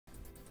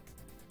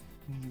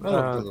I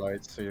love the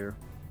lights here.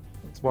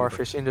 It's beautiful.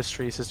 Warf-ish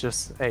Industries is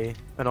just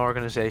an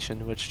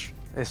organization which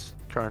is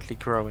currently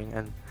growing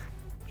and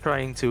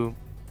trying to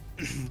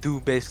do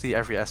basically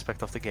every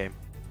aspect of the game,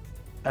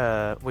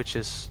 which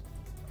is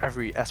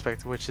every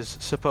aspect which is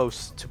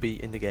supposed to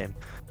be in the game.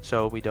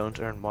 So we don't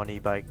earn money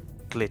by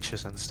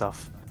glitches and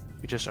stuff.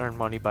 We just earn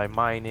money by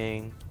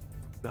mining,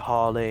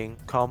 hauling,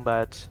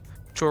 combat,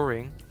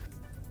 touring.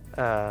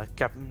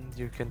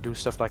 You can do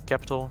stuff like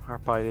capital. Our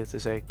pilot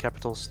is a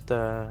capital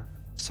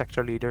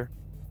sector leader.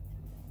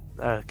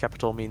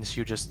 Capital means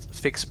you just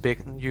fix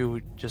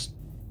you just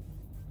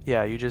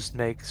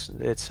make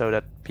it so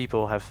that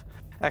people have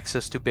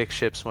access to big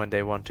ships when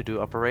they want to do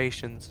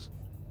operations.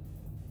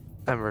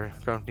 And we're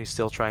currently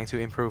still trying to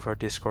improve our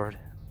Discord.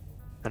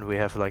 And we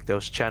have like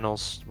those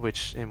channels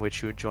in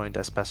which you joined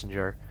as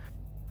passenger,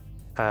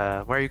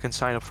 where you can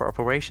sign up for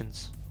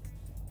operations.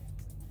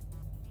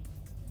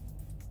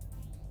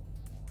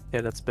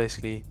 Yeah, that's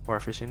basically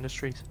Warf-ish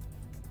Industries.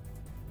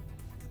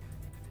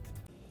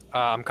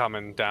 I'm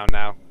coming down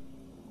now.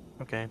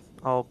 Okay,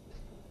 I'll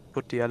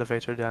put the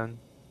elevator down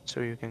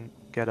so you can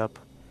get up.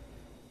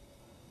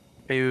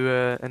 Can you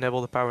enable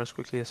the power as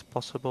quickly as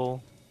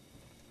possible?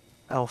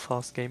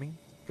 Fast gaming,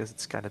 because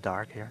it's kind of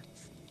dark here.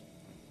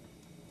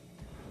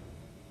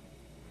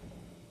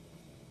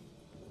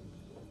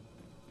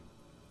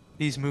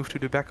 Please move to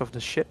the back of the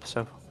ship,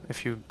 so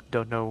if you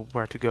don't know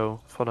where to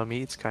go, follow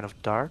me. It's kind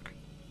of dark.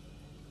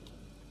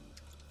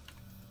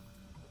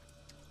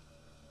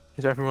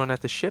 Is everyone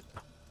at the ship?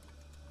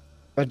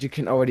 But you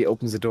can already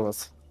open the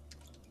doors.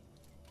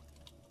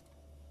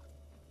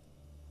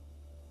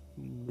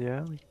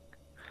 Yeah.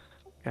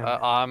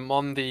 I'm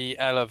on the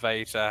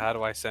elevator. How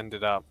do I send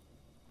it up?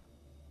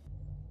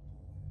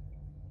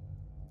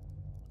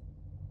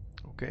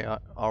 Okay,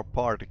 our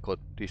party got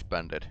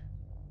disbanded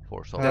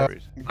for some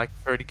reason. Like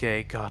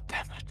 30k, god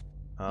damn it.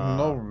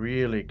 No,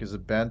 really, because the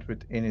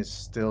bandwidth in is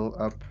still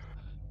up.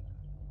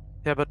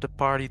 Yeah, but the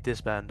party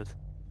disbanded.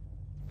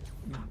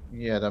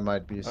 Yeah, that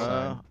might be a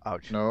sign.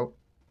 Ouch. No.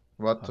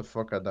 What the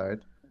fuck, I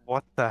died.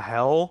 What the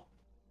hell?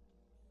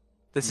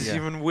 This is Yeah.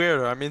 even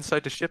weirder. I'm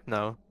inside the ship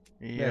now.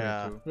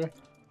 Yeah. me too.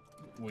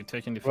 We're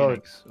taking the Well,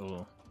 Phoenix,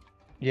 or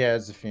Yeah,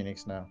 it's the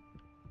Phoenix now.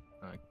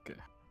 okay.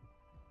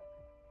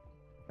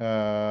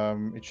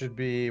 It should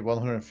be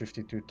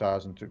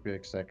 152,000 to be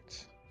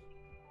exact.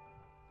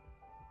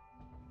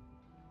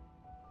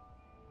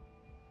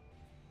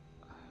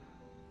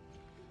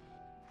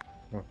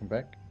 Welcome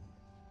back.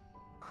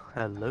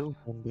 Hello,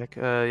 I'm back.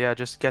 Yeah,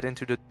 just get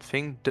into the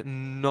thing.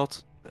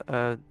 Not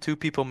 2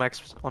 people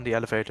max on the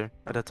elevator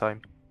at a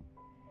time.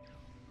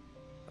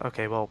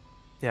 Okay, well,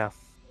 yeah.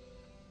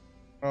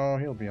 Oh,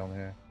 he'll be on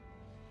here.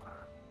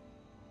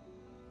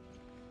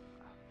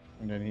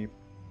 And then he...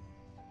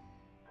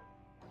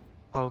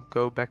 I'll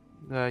go back.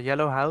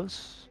 Yellow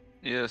House.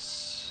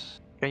 Yes.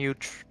 Can you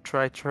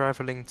try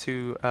traveling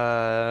to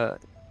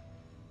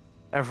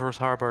Everest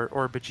Harbor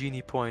or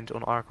Bikini Point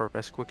on ArcCorp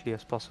as quickly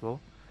as possible?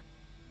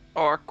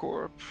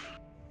 ArcCorp.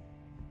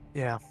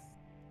 Yeah.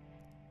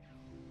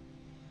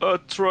 I'll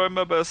try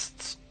my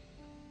best.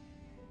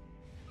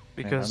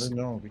 Because I don't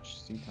know which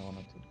seat I want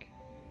to take.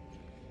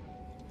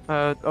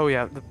 oh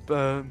yeah,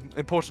 the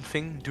important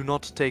thing: do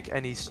not take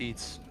any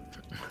seats.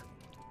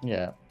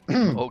 Yeah.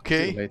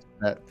 Okay. Too late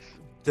for that.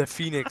 The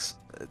Phoenix.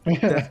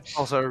 That's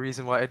also a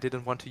reason why I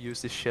didn't want to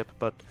use this ship,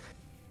 but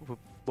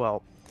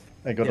well.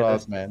 I got Yeah,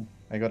 out, man.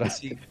 I got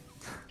out.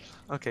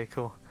 Okay,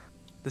 cool.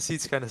 The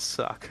seats kind of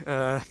suck.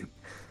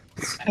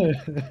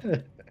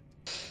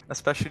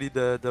 Especially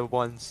the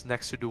ones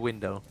next to the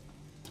window.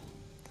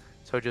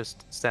 So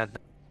just stand.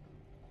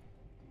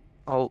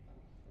 I'll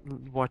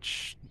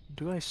watch.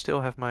 Do I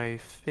still have my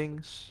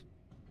things?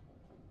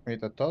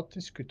 Wait, I thought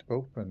this could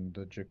open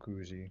the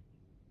jacuzzi.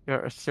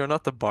 You're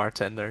not the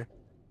bartender.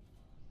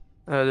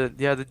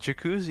 Yeah, the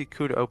jacuzzi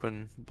could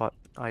open, but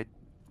it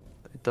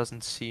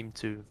doesn't seem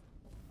to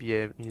be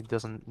a. It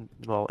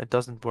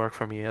doesn't work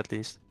for me at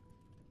least.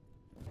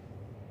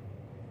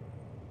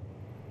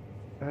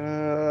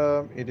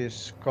 It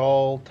is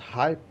called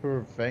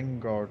Hyper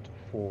Vanguard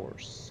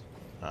Force.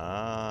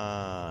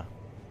 Ah.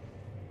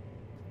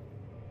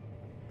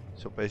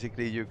 So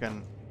basically you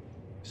can...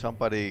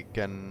 Somebody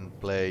can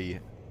play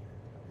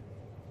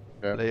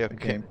a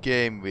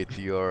game with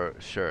your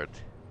shirt.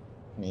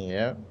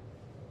 Yeah.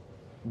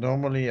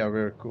 Normally I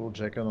wear a cool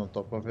jacket on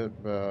top of it,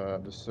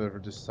 but the server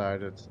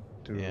decided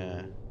to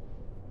get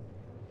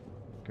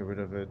rid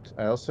of it.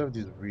 I also have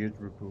this weird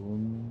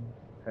Raboon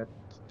hat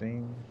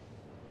thing.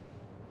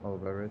 I'll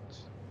wear it.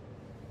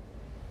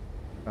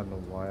 I don't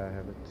know why I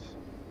have it.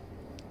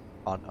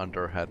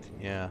 Under hat,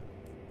 yeah.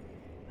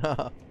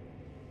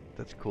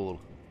 That's cool.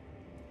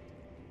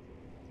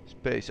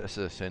 Space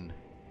Assassin.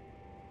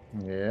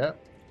 Yeah.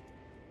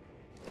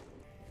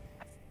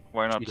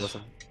 Why not? She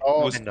doesn't.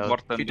 Oh, Who's I know. She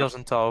bartender?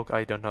 doesn't talk.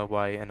 I don't know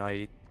why, and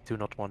I do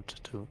not want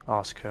to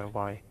ask her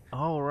why.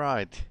 All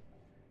right.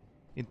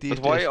 In these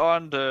But why days,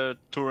 aren't the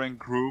touring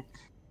group,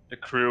 the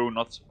crew,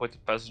 not with the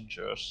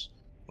passengers?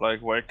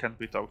 Like, why can't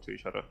we talk to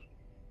each other?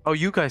 Oh,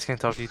 you guys can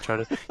talk to each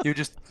other. You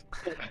just.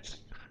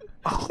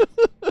 Oh.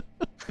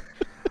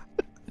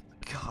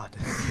 God.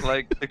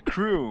 Like the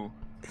crew.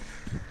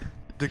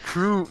 The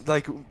crew,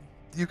 like,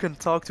 you can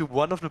talk to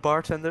one of the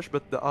bartenders,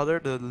 but the other,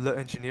 the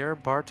engineer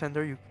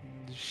bartender,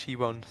 she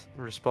won't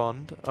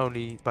respond,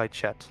 only by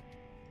chat.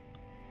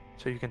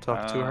 So you can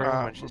talk to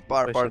her when she's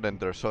busy.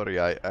 Bartender, sorry,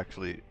 I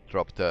actually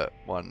dropped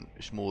one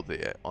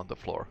smoothie on the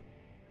floor.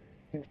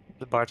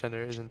 The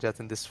bartender isn't yet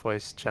in this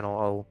voice channel.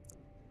 I'll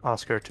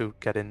ask her to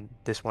get in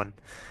this one.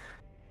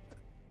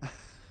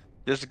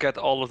 Just get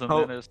all of them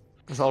Oh. in it.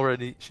 She's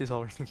already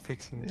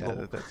fixing it all.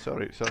 Yeah,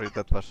 sorry,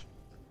 that was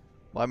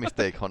my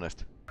mistake,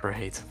 honest.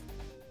 Great.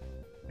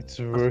 It's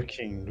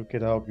working. Look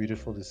at how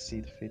beautiful the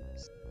seat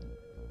fits.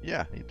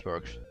 Yeah, it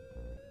works.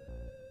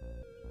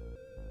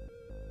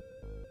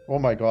 Oh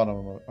my god,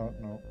 oh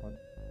no.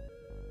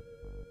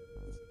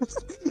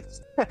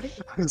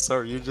 I'm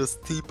sorry, you're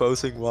just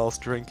T-posing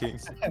whilst drinking.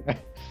 It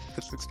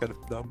looks kind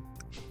of dumb.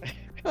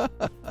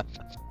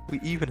 We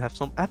even have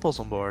some apples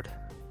on board.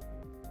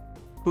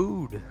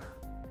 Food.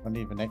 Not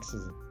even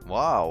X's.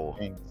 Wow.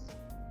 Thanks.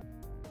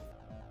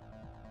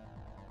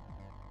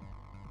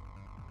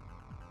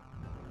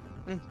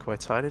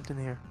 Quite silent in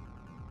here.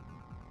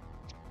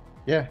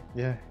 Yeah.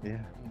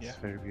 It's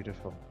very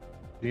beautiful.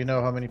 Do you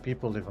know how many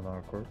people live on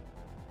ArcCorp?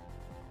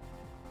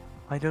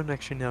 I don't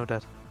actually know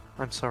that.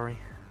 I'm sorry.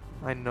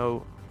 I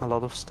know a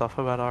lot of stuff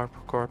about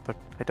ArcCorp, but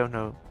I don't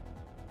know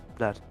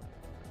that.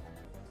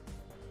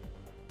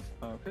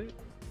 Okay.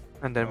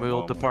 And then No we'll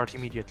moment. depart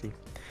immediately.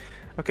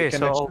 Okay, You can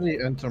so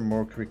actually enter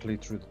more quickly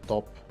through the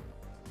top.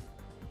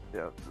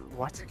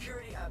 what?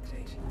 Security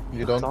update.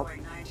 You don't.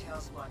 Ongoing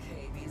Nine-Tails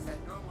blockade means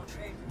that normal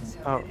trade routes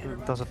have Oh, been it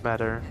interrupted. doesn't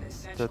matter. And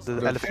essential The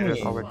The elevator is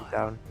thing- already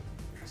down.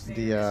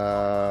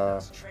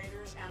 The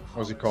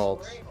what's it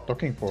called?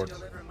 Docking port.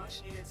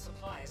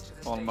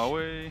 On my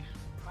way.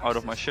 Out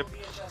of my ship.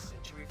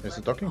 There's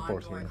a docking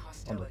port here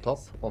on the top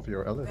of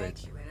your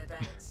elevator.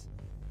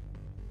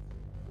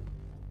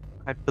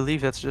 I believe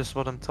that's just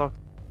what I'm talking.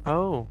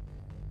 Oh,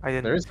 I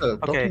didn't. There is a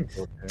Okay, docking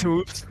port here.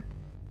 Oops.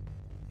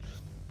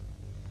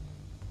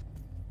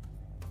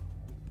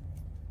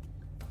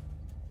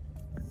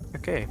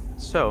 Okay,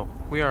 so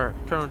we are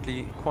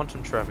currently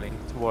quantum traveling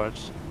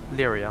towards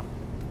Lyria.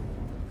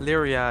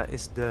 Lyria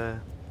is the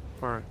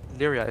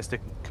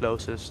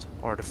closest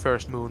or the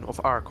first moon of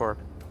ArcCorp.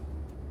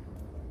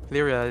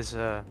 Lyria is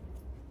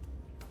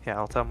yeah,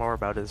 I'll tell more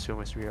about it as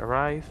soon as we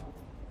arrive.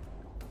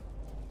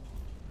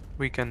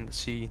 We can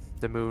see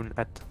the moon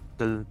at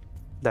the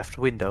left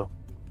window.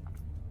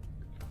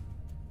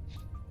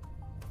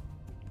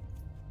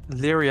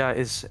 Lyria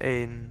is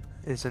an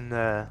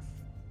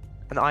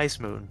ice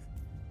moon.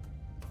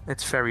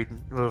 It's very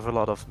with a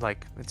lot of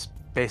it's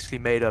basically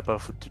made up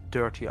of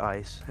dirty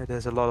ice. It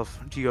has a lot of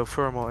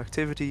geothermal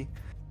activity,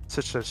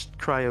 such as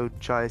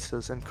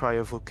cryogeysers and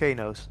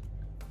cryovolcanoes.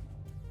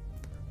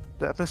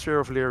 The atmosphere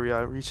of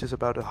Lyria reaches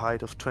about a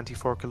height of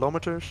 24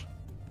 kilometers,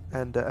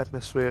 and the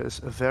atmosphere is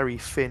very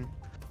thin.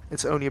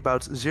 It's only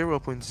about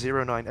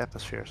 0.09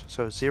 atmospheres,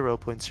 so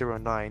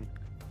 0.09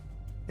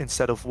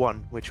 instead of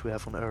 1, which we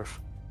have on Earth.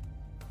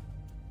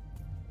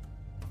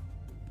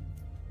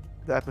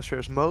 The atmosphere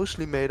is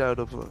mostly made up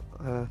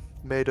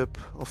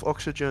of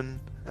oxygen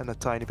and a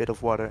tiny bit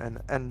of water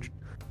and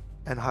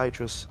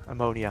anhydrous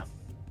ammonia.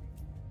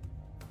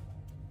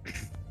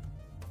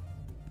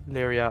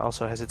 Lyria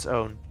also has its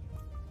own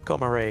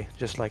gamma ray,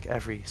 just like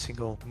every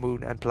single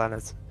moon and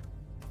planet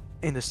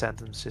in the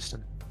Staton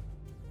system.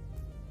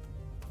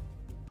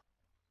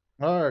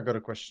 Oh, I got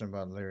a question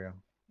about Lyria.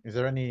 Is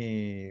there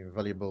any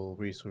valuable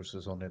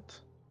resources on it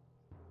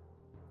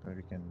that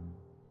we can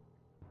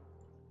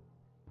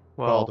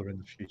Well, bother in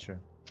the future?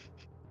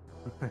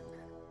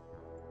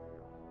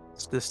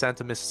 the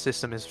Staton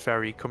system is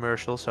very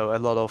commercial, so a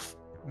lot of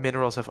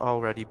minerals have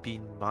already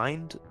been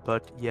mined.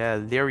 But yeah,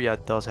 Lyria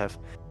does have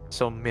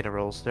some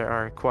minerals. There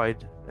are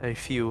quite a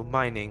few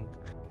mining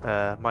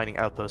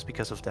outposts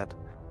because of that.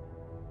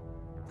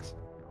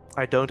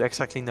 I don't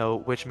exactly know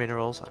which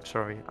minerals. I'm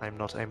sorry, I'm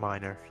not a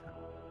miner.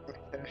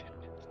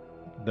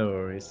 No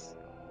worries.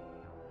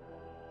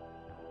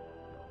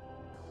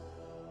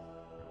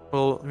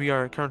 Well, we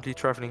are currently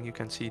traveling. You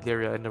can see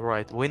Lyria in the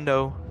right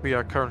window. We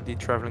are currently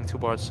traveling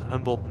towards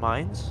Humboldt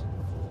Mines.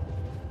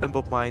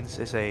 Humboldt Mines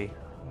is a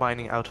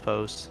mining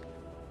outpost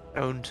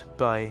owned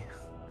by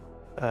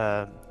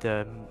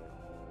the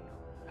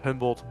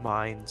Humboldt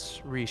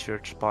Mines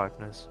Research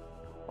Partners,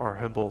 or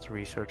Humboldt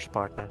Research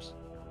Partners.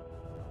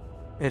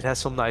 It has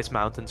some nice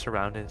mountains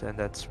around it, and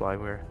that's why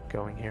we're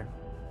going here.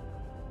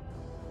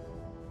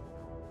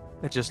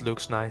 It just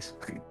looks nice.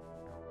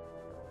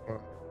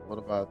 What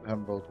about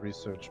Humboldt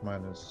Research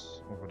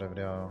Miners or whatever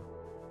they are?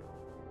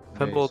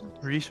 Humboldt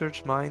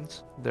Research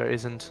Mines, there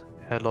isn't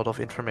a lot of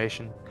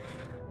information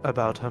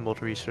about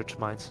Humboldt Research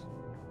Mines.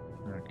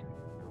 Okay.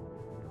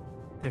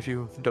 If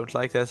you don't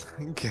like that,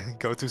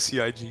 go to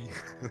CIG.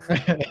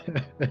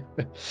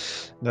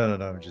 No,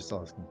 I'm just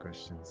asking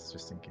questions,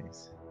 just in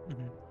case.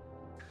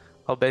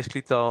 I'll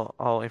basically tell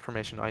all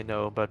information I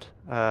know, but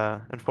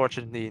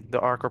unfortunately the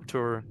ArcCorp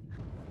tour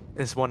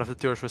is one of the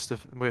tours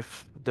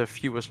with the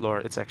fewest lore.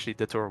 It's actually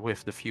the tour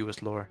with the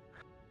fewest lore.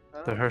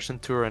 The Herson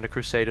tour and the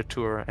Crusader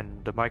tour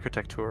and the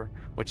Microtech tour,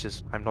 which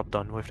is I'm not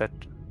done with that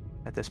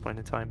at this point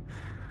in time,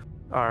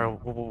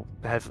 will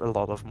have a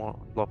lot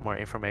more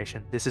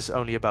information. This is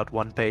only about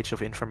 1 page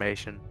of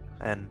information,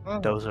 and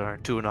those are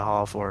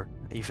 2.5 or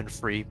even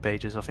 3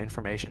 pages of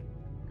information.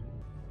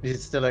 Is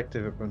it still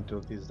active up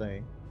until this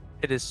day?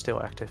 It is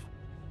still active.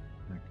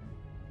 Okay.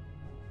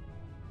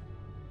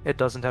 It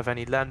doesn't have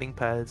any landing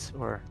pads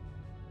or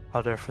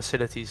other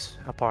facilities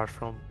apart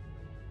from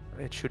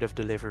it should have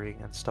delivery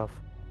and stuff.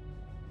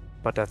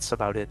 But that's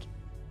about it.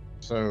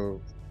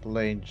 So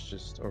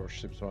planes or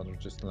ships rather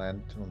just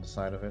land on the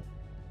side of it?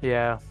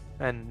 Yeah,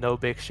 and no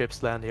big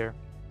ships land here.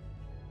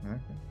 Okay.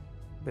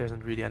 There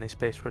isn't really any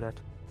space for that.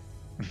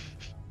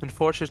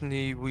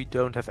 Unfortunately, we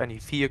don't have any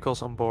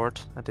vehicles on board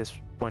at this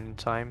point in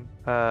time.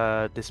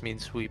 This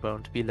means we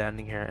won't be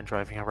landing here and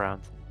driving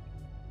around.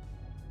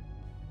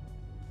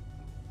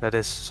 That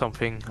is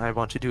something I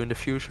want to do in the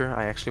future.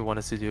 I actually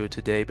wanted to do it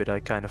today, but I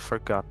kind of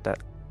forgot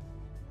that.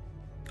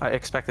 I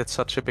expected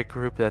such a big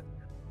group that,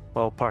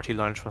 well, party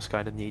lunch was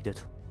kind of needed.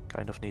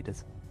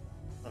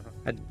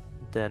 And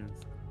then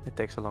it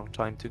takes a long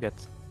time to get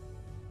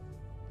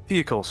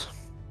vehicles.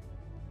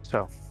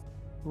 So,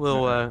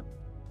 we'll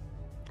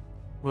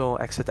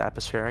exit the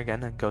atmosphere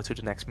again and go to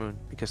the next moon,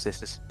 because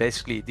this is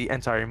basically the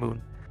entire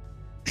moon.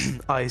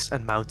 Ice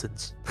and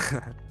mountains.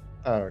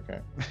 Oh, okay.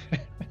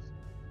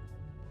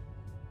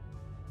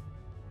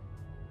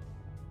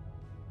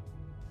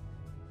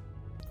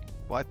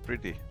 Quite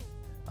pretty.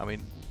 I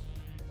mean,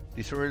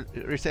 this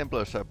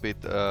resembles a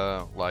bit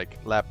like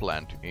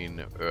Lapland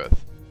in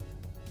Earth.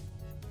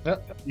 I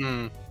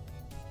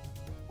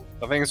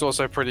think it's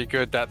also pretty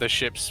good that the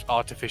ship's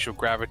artificial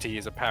gravity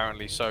is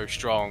apparently so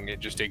strong it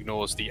just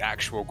ignores the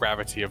actual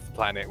gravity of the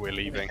planet we're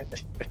leaving.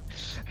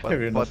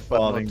 We're not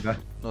falling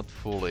down. Not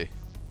fully.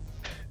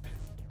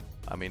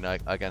 I mean,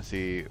 I can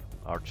see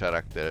our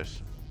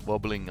characters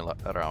wobbling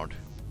around.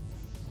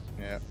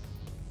 Yeah.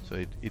 So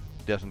it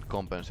doesn't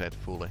compensate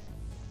fully.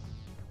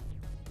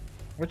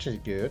 Which is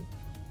good.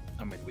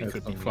 I mean, we That's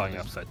could be something flying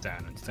nice. upside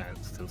down and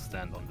still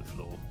stand on the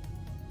floor.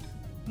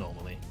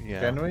 Normally.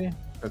 Yeah. Can we?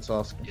 Let's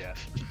ask. Yeah.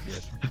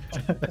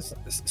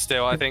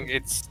 Still, I think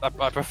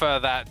I prefer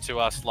that to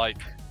us, like,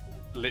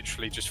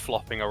 literally just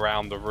flopping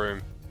around the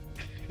room.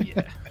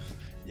 Yeah.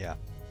 Yeah.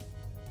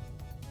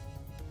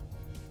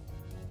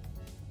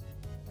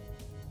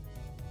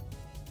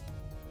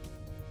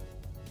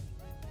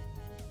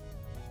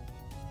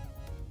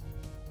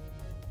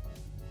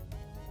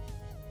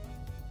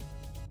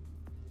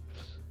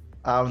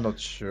 I'm not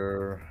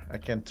sure. I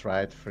can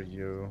try it for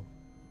you.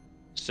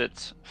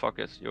 Sit. Fuck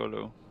it.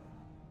 YOLO.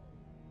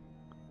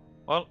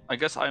 Well, I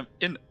guess I'm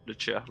in the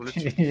chair.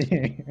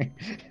 Literally.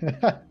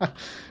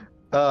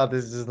 Oh,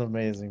 this is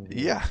amazing. Dude.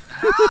 Yeah.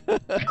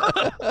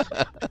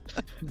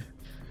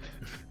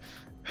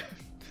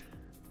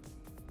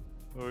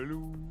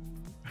 Hello.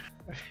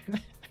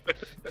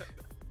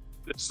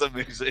 That's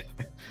amazing.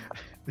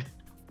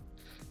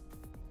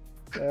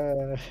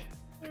 Uh,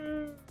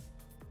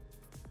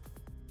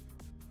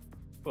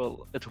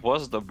 Well, it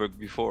was the bug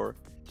before.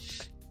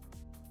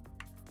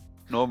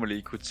 Normally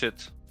you could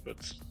sit,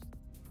 but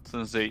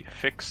since they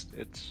fixed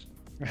it,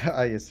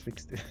 I just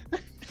fixed it.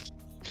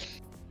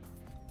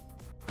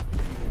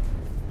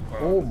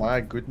 Oh my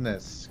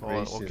goodness. Oh,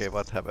 Gracious. okay,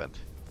 what happened?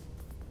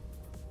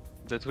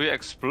 did we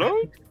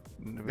explode?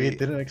 We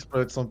didn't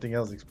explode, something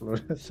else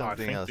exploded. I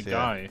Something think else, the yeah.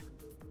 guy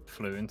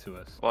flew into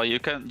us. Well, you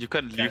can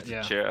leave the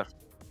yeah. chair.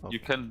 Okay. You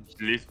can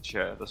leave the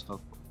chair. That's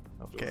not.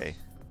 Okay.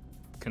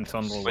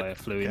 Contonval But- there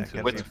flew can- into can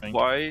us, With I think.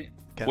 why?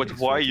 Can With we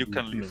why switch you In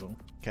can the leave? middle.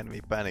 Can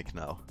we panic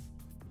now?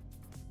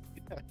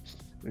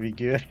 We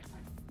good?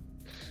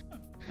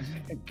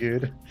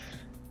 Good.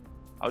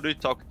 How do you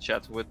talk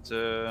chat with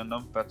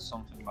numpad?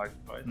 Something like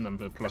right?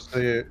 Number plus. So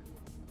you...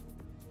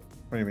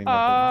 What do you mean?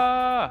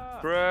 Ah!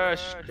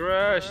 Crash!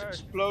 Crash!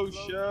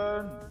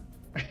 Explosion!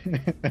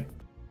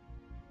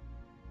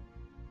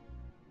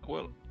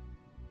 Well,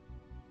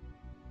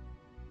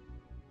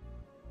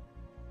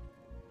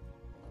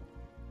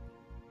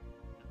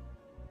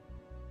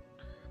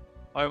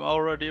 I'm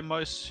already in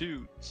my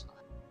suit.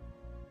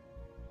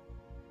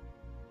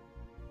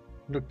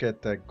 Look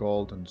at that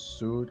golden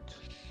suit.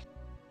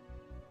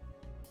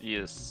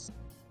 Yes.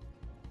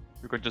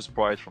 You can just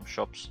buy it from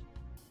shops.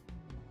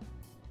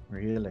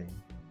 Really?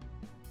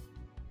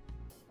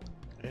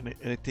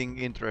 Anything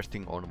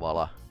interesting on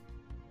Vala?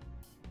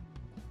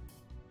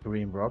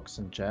 Green rocks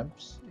and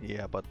gems?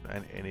 Yeah, but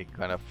any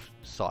kind of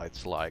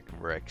sites like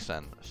wrecks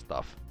and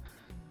stuff.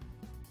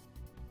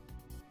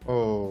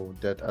 Oh,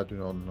 that I do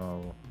not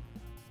know.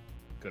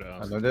 Good I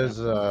ask. know there's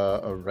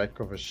a wreck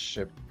of a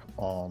ship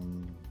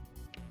on...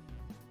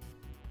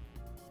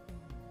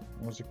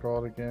 What's it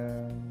called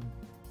again?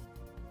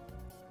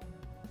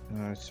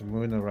 It's a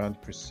moon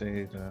around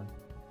Crusader.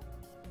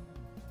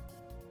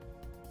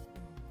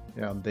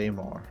 Yeah, on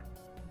Daymar.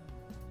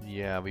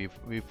 Yeah, we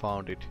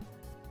found it,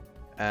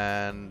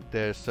 and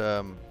there's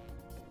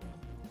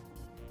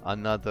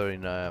another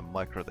in a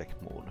Microtech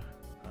moon.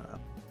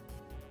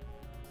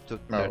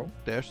 No.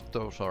 There's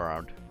those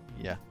around.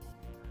 Yeah.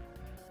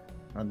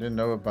 I didn't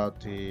know about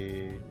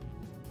the.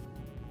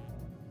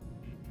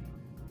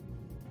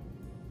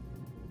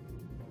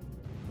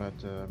 About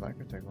the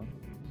Microtech one.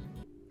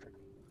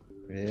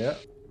 Yeah.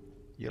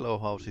 Yellow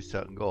house is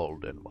a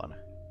golden one.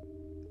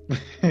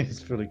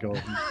 It's fully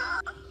golden.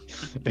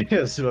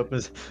 Yes,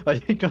 weapons. Are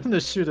you gonna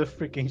shoot a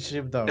freaking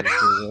ship down?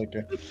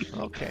 Okay.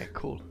 Okay,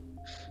 cool.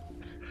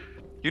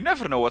 You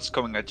never know what's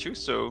coming at you,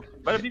 so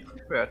better be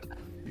prepared.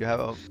 You have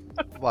a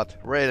what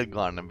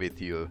railgun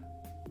with you?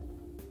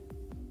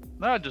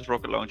 No, just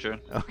rocket launcher.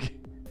 Okay.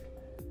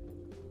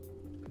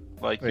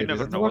 Like, you Wait, is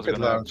never it the know what's rocket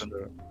gonna launcher?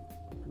 happen.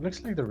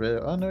 Looks like the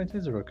rail. Oh no, it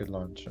is a rocket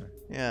launcher.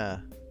 Yeah.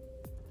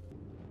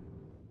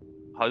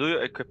 How do you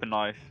equip a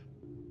knife?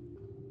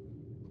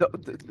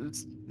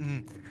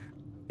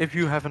 If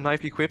you have a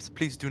knife equipped,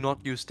 please do not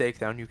use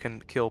takedown. You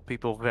can kill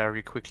people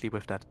very quickly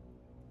with that.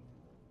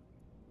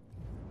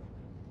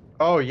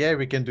 Oh yeah,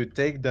 we can do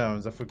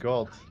takedowns. I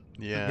forgot.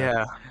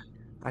 Yeah.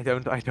 I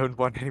don't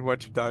want anyone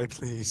to die,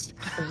 please.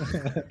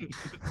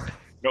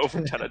 No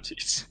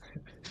fatalities.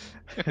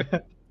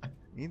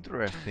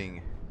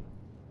 Interesting.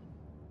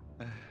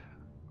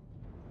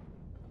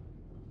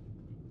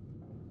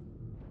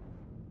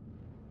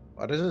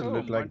 Why does it Oh,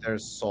 look like my-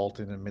 there's salt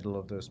in the middle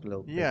of those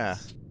little pits? Yeah.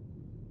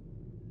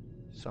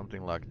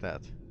 Something like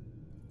that.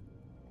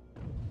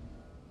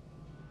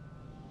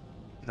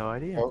 No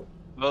idea. Oh,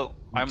 Well,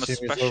 I'm a Maxim is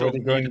special already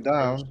going needed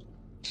down.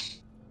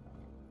 person.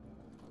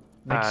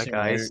 Maxim,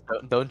 Guys,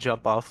 don't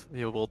jump off.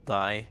 You will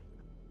die.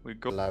 We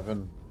go.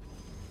 11.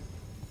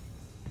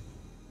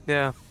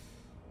 Yeah.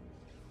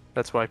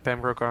 That's why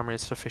Pembroke armor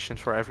is sufficient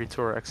for every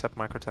tour except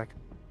Microtech.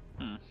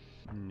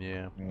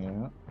 Yeah.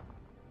 Yeah.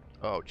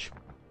 Ouch.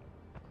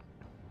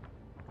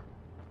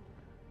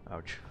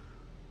 Ouch.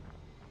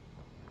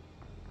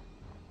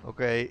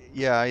 Okay,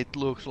 yeah, it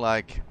looks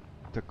like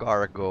the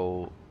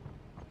cargo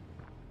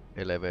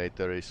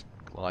elevator is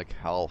like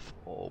half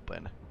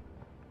open,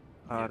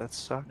 Ah, that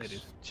sucks. It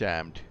is.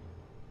 jammed.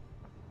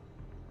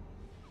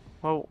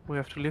 Well, we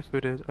have to live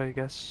with it, I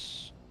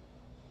guess.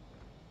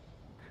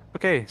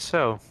 Okay,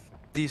 so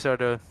these are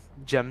the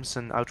gems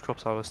and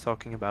outcrops I was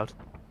talking about.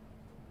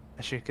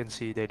 As you can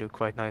see, they look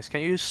quite nice.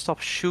 Can you stop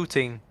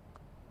shooting?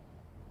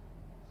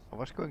 I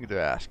was going to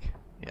ask.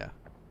 Yeah.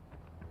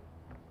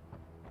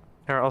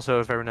 They're also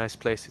a very nice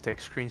place to take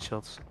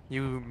screenshots.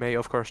 You may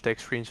of course take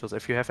screenshots.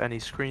 If you have any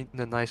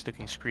nice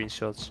looking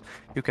screenshots,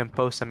 you can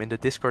post them in the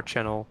Discord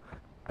channel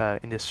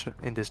in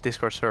this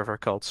Discord server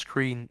called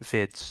Screen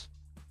Vids.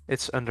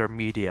 It's under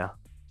media.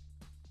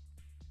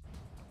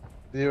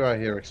 Do I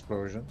hear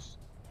explosions?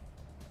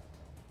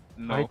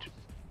 No.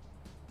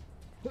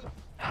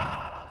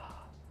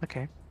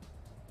 Okay.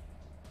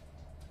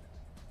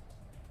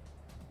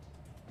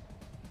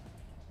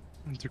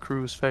 The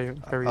crew is very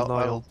I'll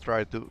loyal.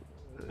 try to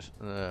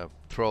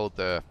throw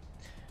the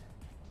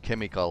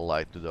chemical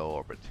light to the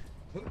orbit.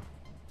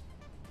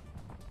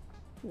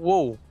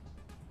 Whoa!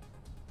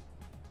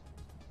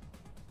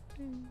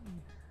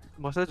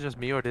 Was that just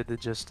me or did it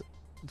just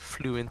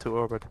flew into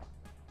orbit?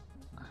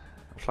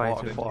 Fly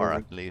into Far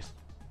orbit. at least.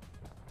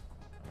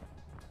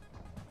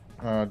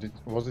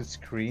 Was it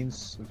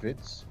screens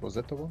vids? Was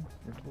that the one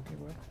you're talking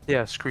about?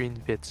 Yeah,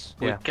 screen bits.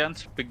 We Yeah.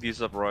 can't pick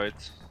these up,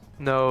 right?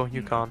 No,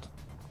 you can't.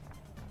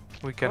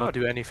 We cannot What?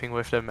 do anything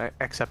with them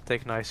except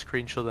take a nice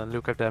screenshot and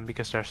look at them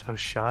because they're so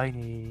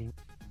shiny.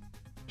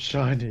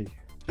 Shiny.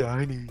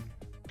 Shiny.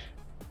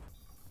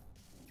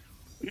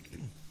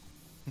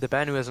 The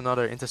Banu is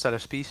another interstellar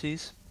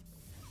species.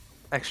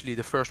 Actually,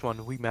 the first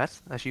one we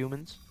met as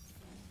humans.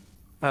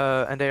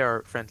 And they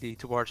are friendly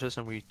towards us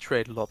and we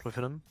trade a lot with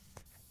them.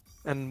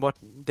 And what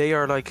they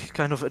are like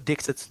kind of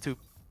addicted to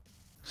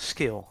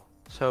skill.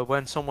 So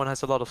when someone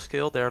has a lot of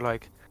skill, they're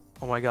like,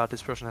 oh my god,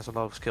 this person has a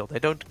lot of skill. They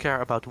don't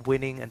care about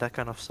winning and that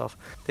kind of stuff.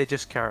 They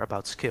just care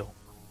about skill.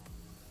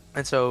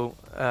 And so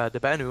the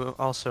Banu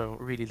also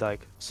really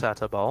like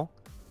Sata Ball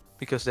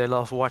because they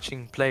love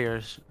watching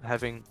players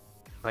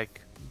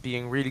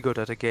being really good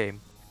at a game.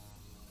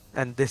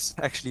 And this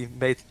actually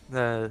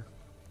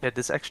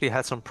this actually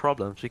had some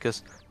problems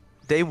because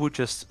they would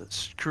just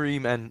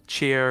scream and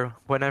cheer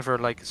whenever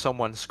like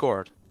someone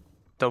scored.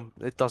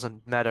 It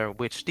doesn't matter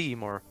which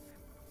team or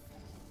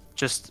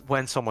just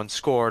when someone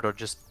scored or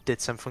just did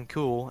something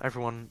cool,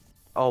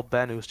 all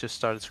Banus just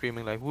started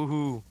screaming like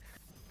woohoo.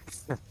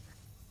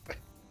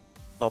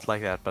 Not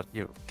like that, but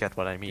you get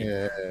what I mean.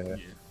 Yeah.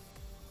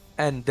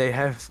 And they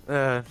have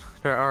there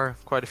are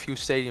quite a few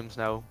stadiums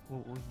now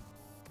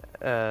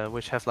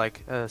which have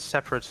like a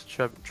separate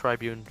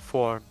tribune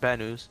for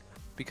Banus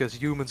because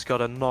humans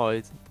got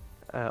annoyed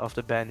of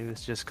the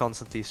Banus just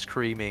constantly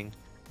screaming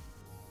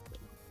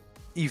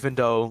even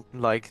though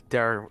like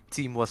their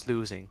team was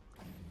losing.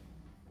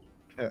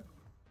 Yeah.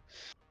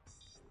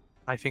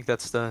 I think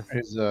that's the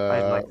Is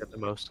I like that the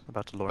most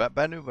about the lore.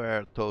 Banu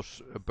were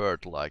those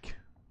bird-like.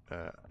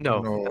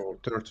 No, no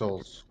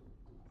turtles.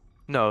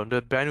 No,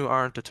 the Banu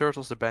aren't the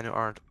turtles, the Banu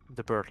aren't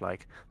the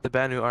bird-like. The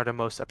Banu are the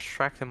most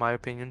abstract in my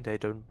opinion, they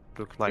don't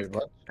look like Wait,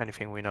 what?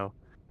 anything we know.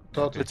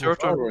 Thought The the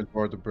turtle- Tavarin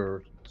were the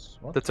birds.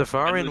 What? The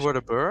Tavarian Banu were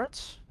the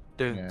birds,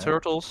 the Yeah.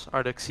 turtles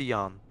are the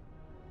Xian.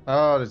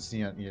 Oh, that's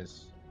the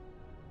yes.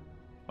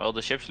 Well,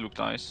 the ships look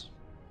nice.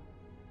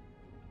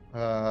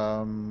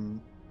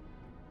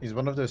 Is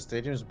one of those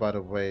stadiums, by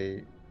the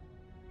way,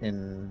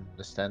 in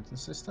the Staton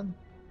system?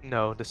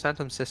 No, the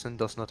Staton system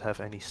does not have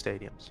any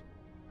stadiums.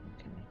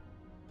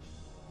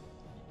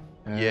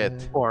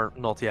 Yet. Or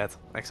not yet,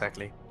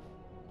 exactly.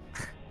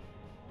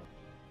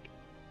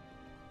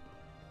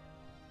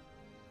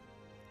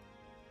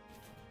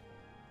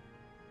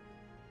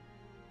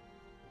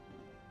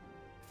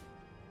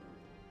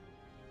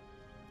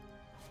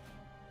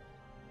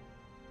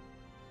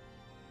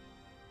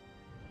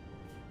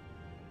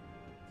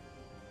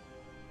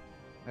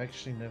 I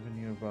actually never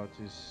knew about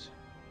this.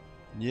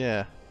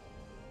 Yeah.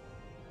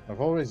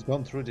 I've always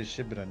gone through this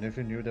ship, but I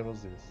never knew there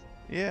was this.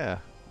 Yeah.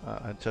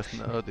 I just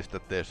noticed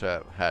that there's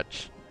a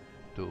hatch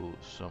to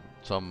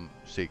some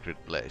secret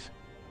place.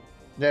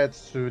 Yeah,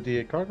 it's through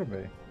the cargo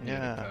bay.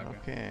 Yeah. cargo.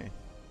 Okay.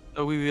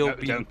 So we will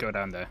be, Don't go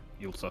down there.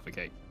 You'll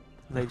suffocate.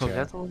 ladies and Okay.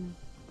 gentlemen,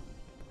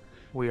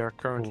 we are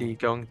currently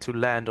going to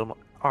land on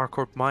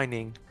ArcCorp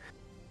mining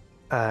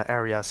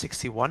area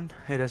 61.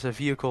 It is a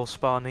vehicle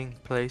spawning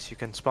place. You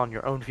can spawn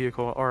your own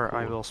vehicle, or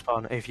I Cool. will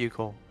spawn a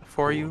vehicle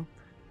for Cool. you.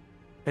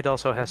 It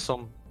also has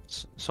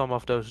some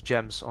of those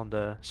gems on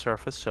the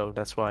surface, so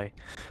that's why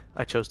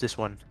I chose this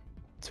one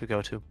to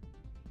go to.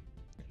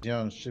 Yeah,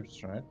 on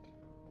ships, right?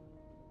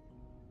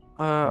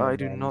 I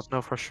do nice. not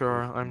know for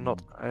sure. I'm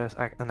not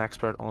an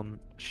expert on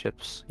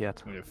ships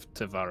yet. We have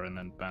Tavarin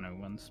and Banu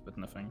ones, but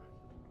nothing.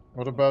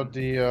 What about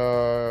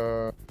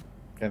the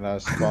Can I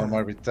spawn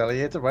my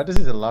retaliator? Why does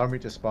it allow me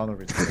to spawn a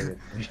retaliator?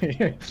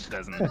 It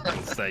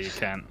doesn't say you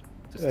can't.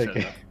 Just says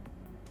Okay. that.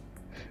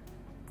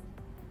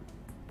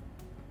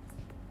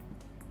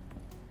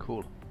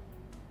 Cool.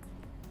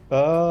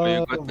 Oh, you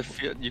Um, got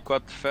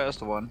the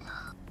first one.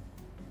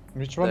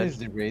 which one that- is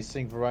the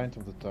racing variant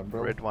of the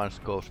Tumbrel? Red ones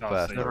goes Oh,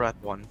 fast. The red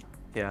one.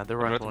 Yeah, the The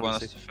red, red one, one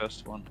is is the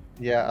first one.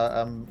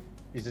 Yeah,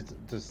 is it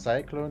the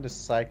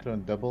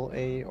Cyclone double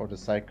A, or the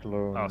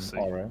Cyclone RC.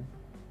 RM?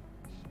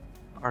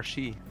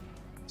 RC.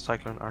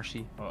 Cyclone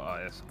RC. Or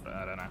IS,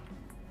 I don't know.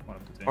 One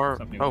of the two. Or,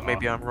 Something oh, with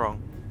maybe R. I'm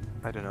wrong.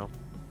 I don't know.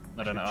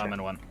 I don't know, should I'm check.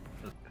 in one.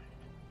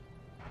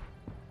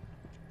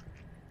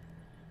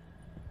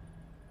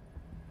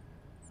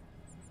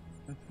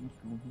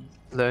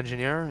 The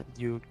engineer,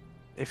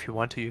 if you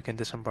want to, you can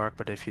disembark,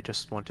 but if you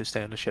just want to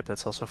stay on the ship,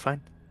 that's also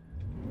fine.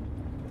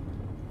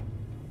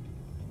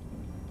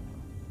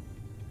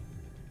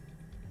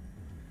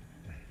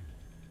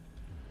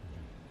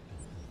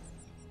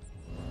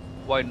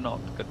 Why not?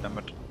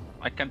 Goddammit.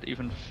 I can't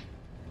even.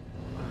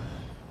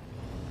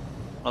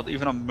 Not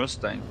even a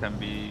Mustang can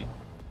be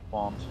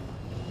spawned.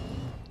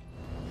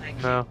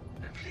 No.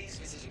 Please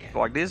visit again.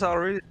 Like these are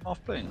really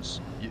tough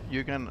planes.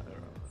 You can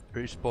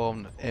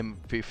respawn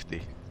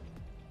M50.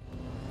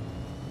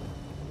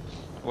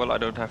 Well, I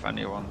don't have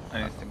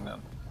anything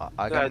then.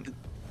 I Yeah, can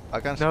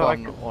no, I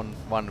spawn on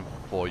one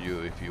for you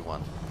if you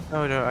want.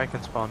 No, I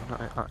can spawn.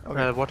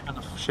 Okay. What kind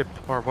of ship,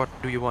 or what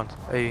do you want?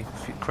 A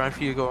ground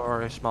vehicle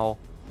or a small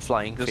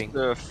flying Just thing?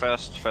 the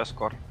fast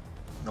car.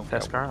 No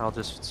Fast car? I'll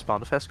just spawn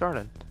the fast car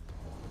then.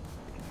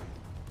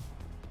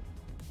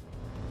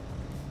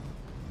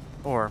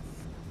 Or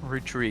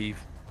retrieve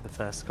the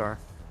fast car.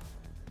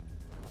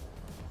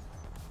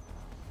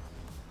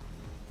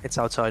 It's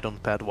outside on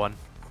pad 1.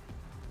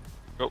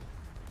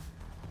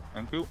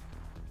 Thank you.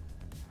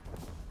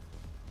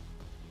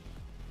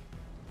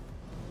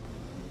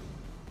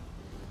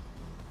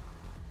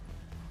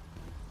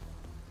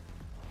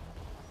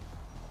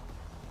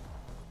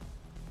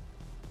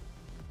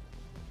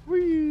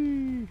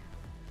 Whee!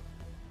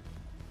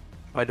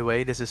 By the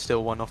way, this is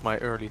still one of my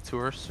early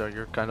tours, so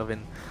you're kind of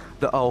in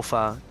the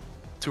alpha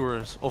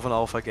tours of an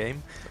alpha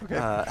game.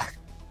 Okay.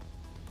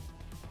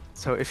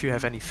 So if you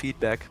have any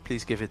feedback,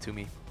 please give it to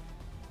me.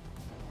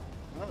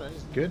 Oh, that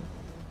is good.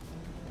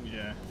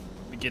 Yeah.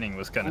 Beginning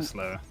was kind of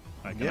slow.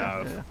 Like an Yeah, hour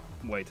of yeah.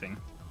 waiting.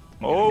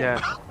 Oh!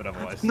 Yeah. But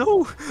otherwise.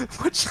 No!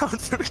 Watch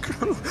out for the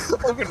crew!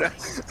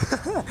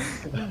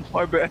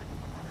 My bad.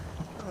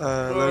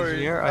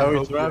 Engineer, I Oh,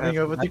 hope it's you driving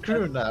have over the had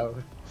crew that. now.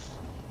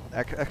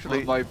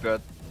 Actually, My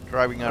bad.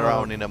 driving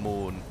around in a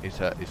moon is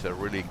a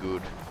really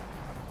good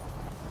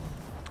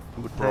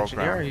Engineer, are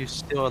program. you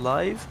still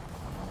alive?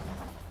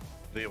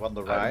 Do you want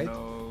the I ride? don't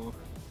know.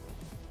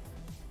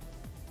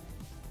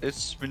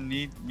 It's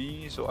beneath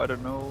me, so I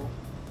don't know.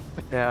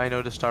 Yeah, I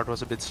know the start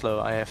was a bit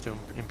slow. I have to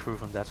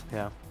improve on that.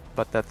 Yeah,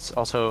 but that's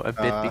also a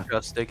bit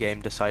because the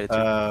game decided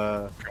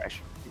to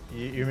crash.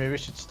 You maybe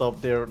should stop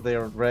their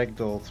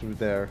ragdoll through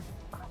there.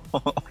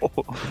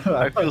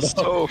 I feel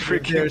so If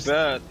freaking there's-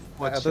 bad.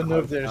 I don't know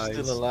if they're Guys.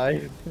 still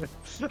alive.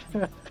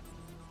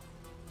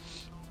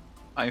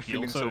 I'm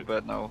feeling so also-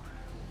 bad now.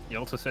 You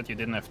also said you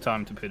didn't have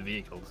time to put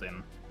vehicles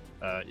in.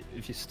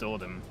 If you store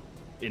them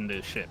in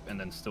the ship and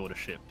then store the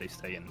ship, they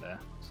stay in there.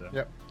 So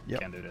Yep. you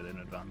Yep. can do that in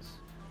advance,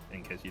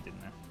 in case you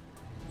didn't know.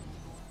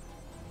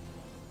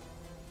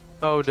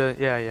 Oh,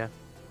 yeah,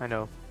 I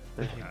know.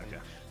 The- Okay.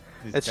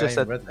 This It's guy just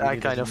in that red I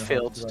really kind doesn't of know how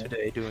failed to drive.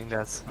 today doing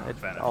that. Oh, It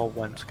fair enough, all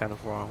fair went kind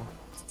of wrong.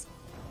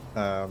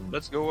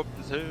 Let's go up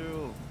this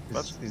hill.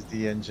 Is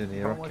the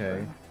engineer Oh my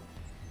okay?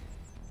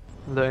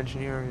 The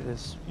engineer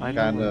is. I I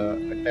don't.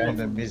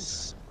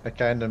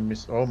 kinda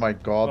miss. Oh my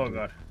god. Oh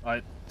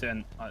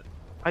dude. god,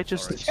 I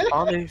just Sorry.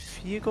 spawned a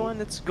vehicle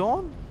and it's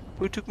gone.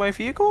 Who took my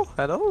vehicle?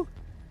 Hello?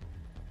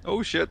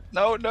 Oh shit!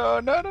 No! I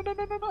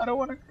don't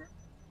wanna.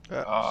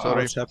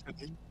 Sorry, What's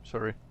happening?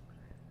 sorry.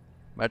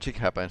 Magic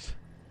happens.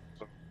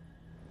 It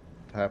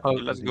happened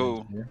to Let's the go.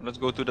 engineer. Let's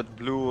go to that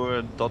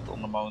blue dot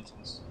on the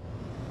mountains.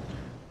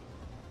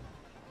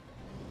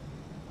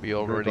 We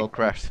already dot.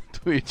 crashed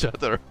into each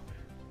other.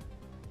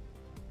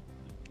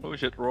 Oh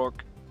shit!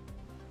 Rock.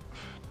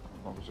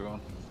 Rock is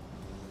gone.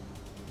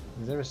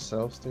 Is there a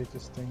self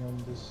status thing on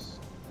this?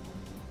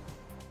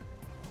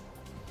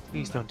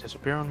 Please don't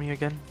disappear on me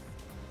again.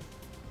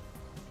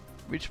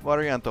 Which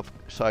variant of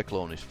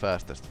Cyclone is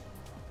fastest?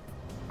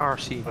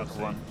 RC,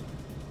 One.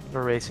 the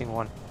racing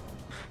one.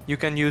 You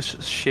can use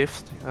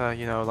shift,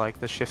 you know, like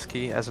the shift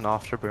key as an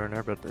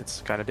afterburner, but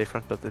it's kind of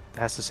different, but it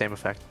has the same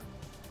effect.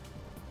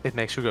 It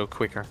makes you go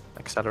quicker,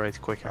 accelerate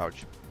quicker.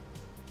 Ouch.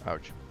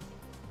 Ouch.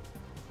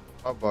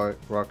 Oh boy,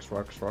 rocks.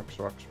 Oh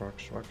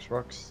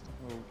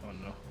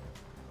no.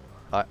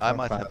 I Not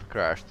might bad. have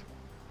crashed.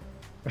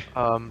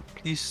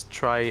 Please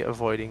try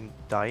avoiding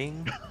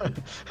dying.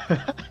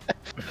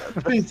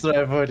 Please try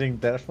avoiding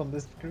death on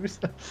this cruise.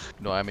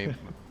 No, I mean,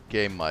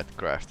 game might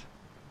crashed.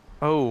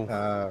 Oh,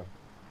 Uh,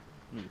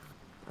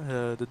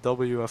 the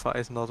WFI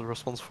is not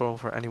responsible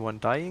for anyone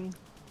dying.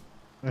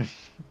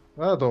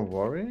 well, don't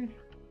worry.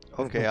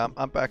 Okay,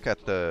 I'm back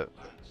at the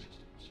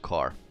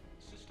car.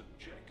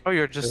 Oh,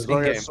 you're As just long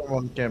in game. as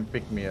someone can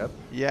pick me up.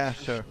 Yeah,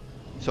 sure.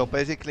 So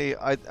basically,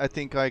 I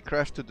think I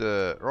crashed to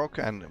the rock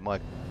and my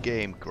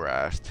game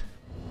crashed.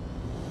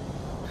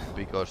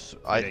 Because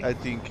I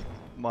think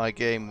my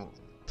game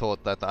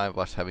thought that I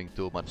was having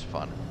too much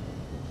fun.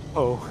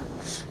 Oh.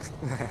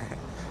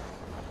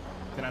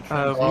 Can I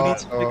try? Who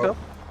needs to pick up?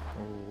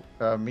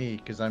 Oh, me,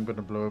 because I'm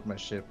gonna blow up my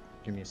ship.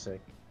 Give me a sec.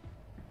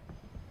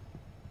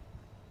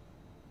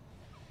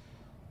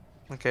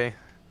 Okay.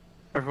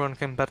 Everyone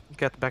can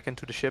get back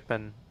into the ship,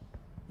 and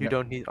you Yep.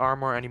 don't need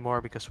armor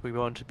anymore because we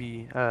won't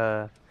be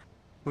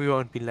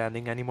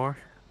landing anymore.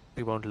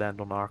 We won't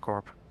land on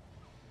ArcCorp.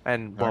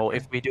 And well, Okay.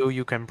 if we do,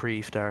 you can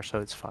breathe there,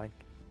 so it's fine.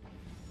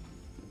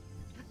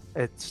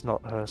 It's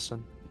not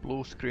Hurston.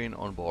 Blue screen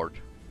on board.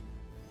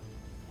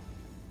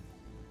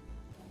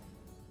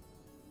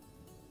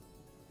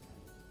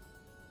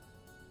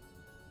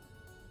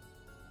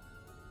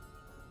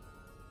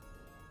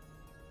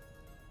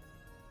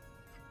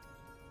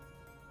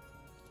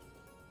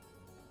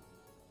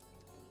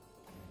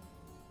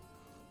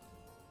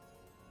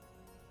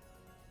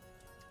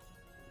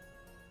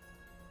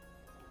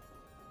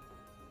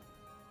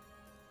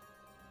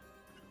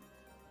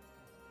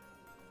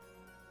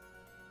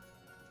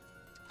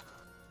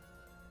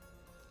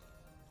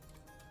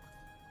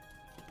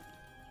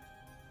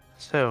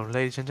 So,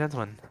 ladies and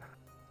gentlemen,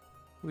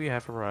 we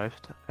have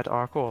arrived at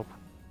ArcCorp.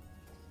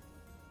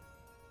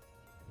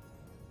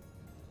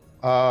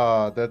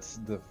 Ah, that's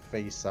the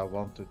face I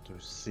wanted to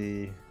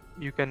see.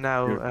 You can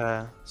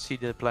now see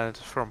the planet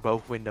from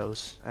both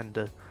windows and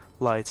the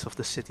lights of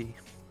the city.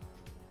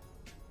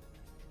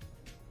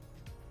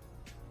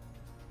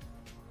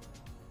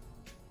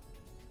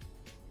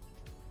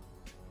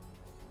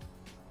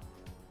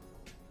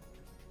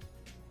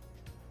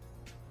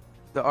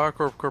 The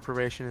ArcCorp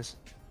Corporation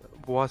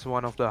was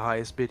one of the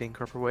highest bidding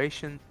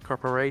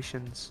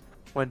corporations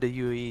when the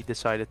UE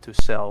decided to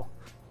sell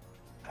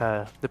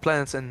the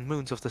planets and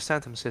moons of the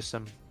Staton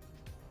system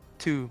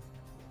to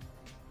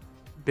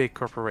big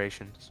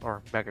corporations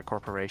or mega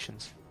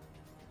corporations.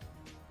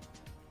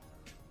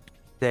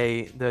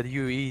 The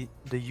UEE,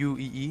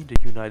 the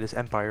United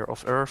Empire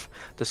of Earth,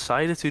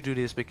 decided to do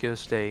this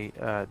because they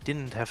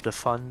didn't have the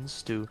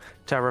funds to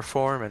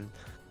terraform and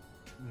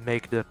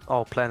make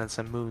all planets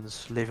and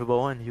moons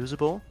livable and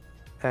usable,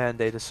 and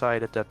they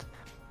decided that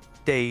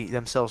they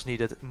themselves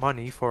needed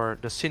money for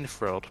the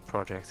Synthworld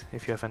project.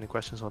 If you have any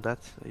questions on that,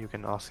 you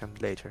can ask them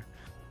later.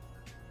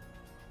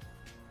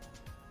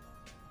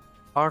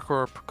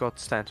 ArcCorp got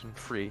Staton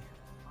free,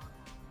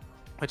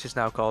 which is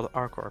now called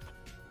ArcCorp.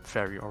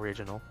 Very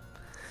original.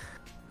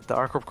 The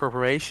ArcCorp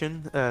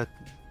Corporation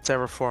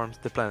terraformed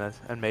the planet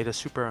and made a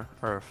super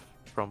Earth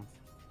from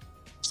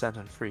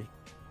Staton free.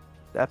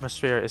 The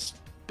atmosphere is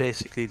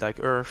basically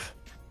like Earth,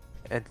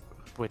 and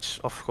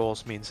which of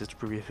course means it's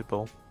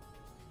breathable.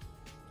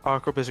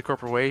 ArcCorp is a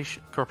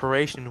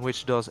corporation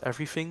which does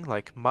everything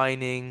like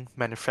mining,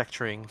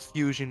 manufacturing,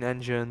 fusion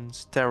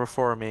engines,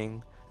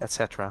 terraforming,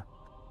 etc.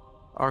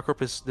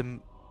 ArcCorp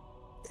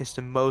is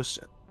the most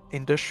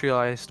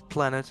industrialized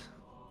planet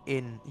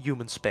in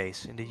human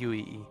space in the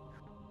UEE.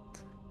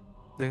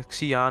 The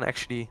Xi'an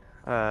actually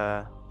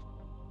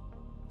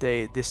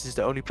this is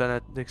the only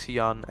planet the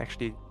Xi'an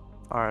actually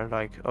are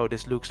like, oh,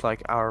 this looks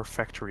like our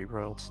factory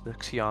worlds. The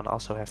Xi'an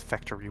also have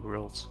factory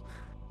worlds.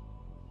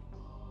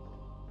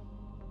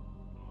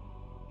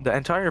 The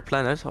entire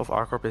planet of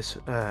ArcCorp is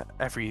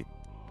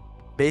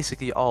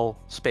basically all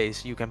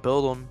space you can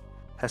build on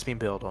has been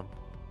built on.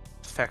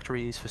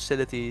 Factories,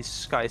 facilities,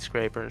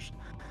 skyscrapers.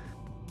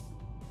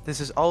 This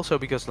is also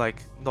because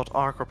like not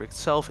ArcCorp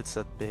itself it's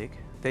that big.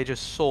 They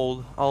just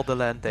sold all the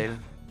land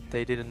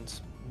they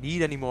didn't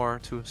need anymore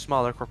to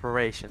smaller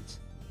corporations.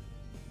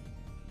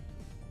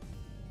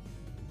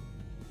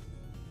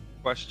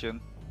 Question.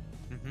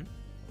 Mm-hmm.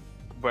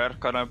 Where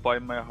can I buy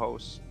my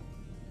house?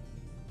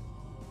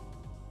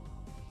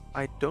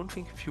 I don't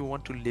think if you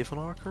want to live on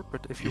ArcCorp,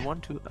 but if you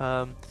want to,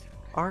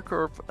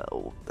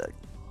 ArcCorp,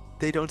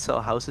 they don't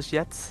sell houses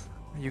yet.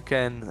 You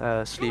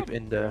can sleep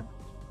in the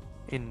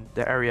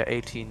Area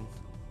 18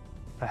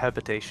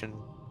 habitation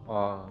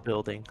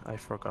building. I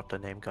forgot the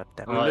name.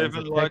 Goddamn. You live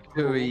in like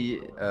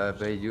factory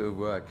where you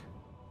work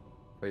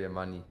for your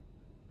money.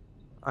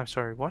 I'm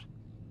sorry. What?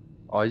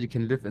 Or you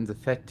can live in the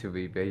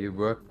factory where you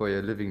work for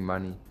your living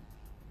money.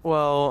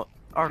 Well,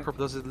 ArcCorp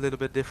does it a little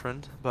bit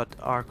different, but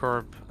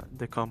ArcCorp,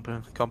 the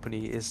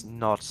company, has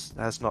not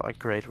a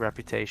great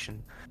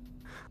reputation,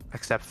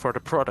 except for the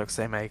products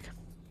they make.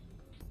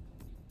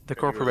 The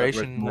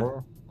corporation.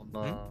 More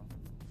on,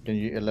 Can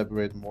you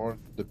elaborate more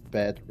the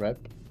bad rep?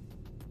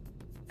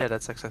 Yeah,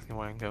 that's exactly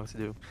what I'm going to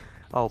do.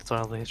 I'll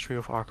tell the history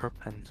of ArcCorp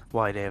and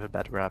why they have a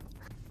bad rep.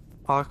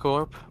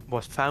 ArcCorp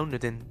was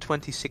founded in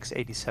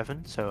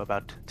 2687, so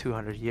about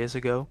 200 years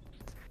ago,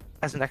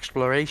 as an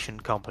exploration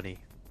company,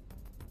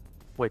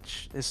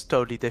 which is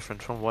totally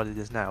different from what it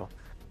is now.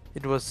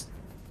 It was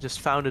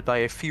just founded by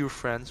a few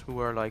friends who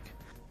were like,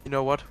 you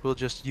know what, we'll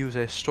just use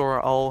a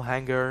store-all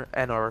hangar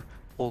and our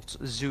old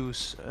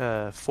Zeus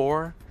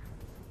 4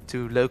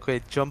 to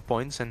locate jump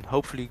points and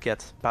hopefully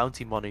get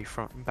bounty money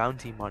from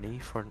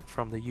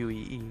the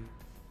UEE.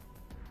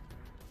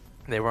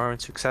 They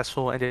weren't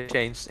successful and they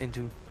changed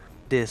into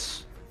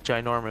this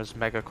ginormous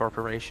mega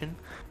corporation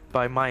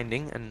by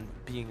mining and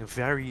being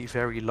very,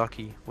 very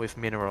lucky with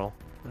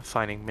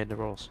finding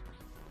minerals.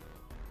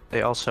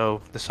 They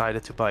also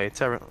decided to buy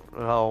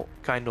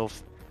kind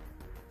of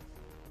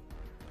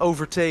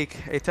overtake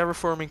a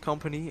terraforming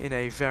company in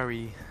a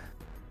very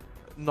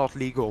not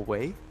legal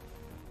way.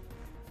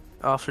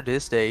 After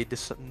this,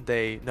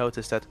 they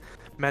noticed that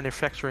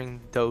manufacturing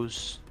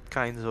those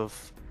kinds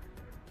of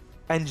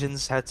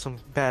engines had some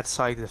bad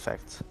side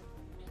effects,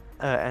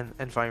 and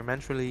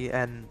environmentally,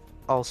 and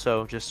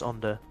also just on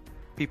the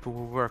people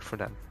who work for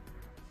them.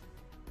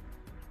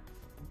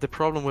 The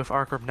problem with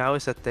ArcCorp now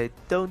is that they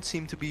don't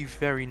seem to be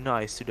very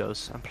nice to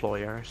those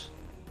employers.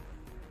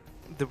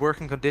 The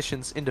working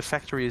conditions in the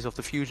factories of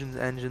the fusion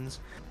engines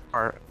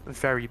are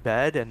very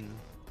bad and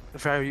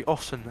very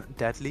often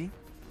deadly.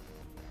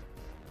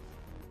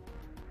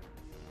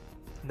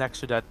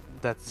 Next to that,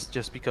 that's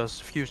just because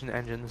fusion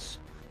engines,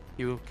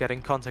 you get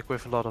in contact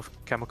with a lot of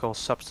chemical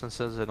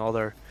substances and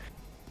other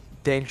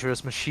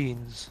dangerous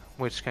machines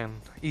which can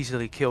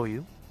easily kill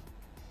you.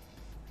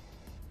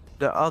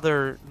 The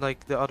other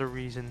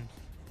reason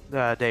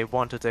they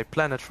wanted a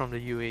planet from the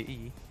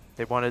UAE,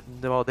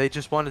 they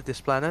just wanted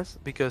this planet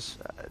because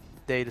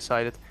they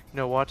decided, you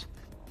know what,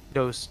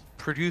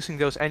 producing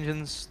those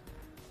engines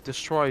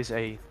destroys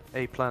a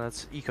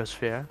planet's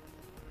ecosphere,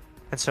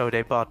 and so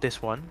they bought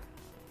this one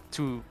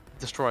to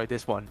destroy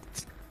this one,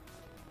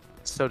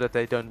 so that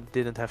they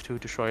didn't have to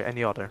destroy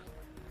any other.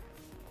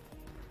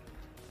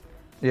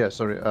 Yeah,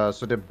 sorry.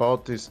 So they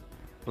bought this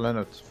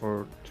planet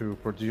to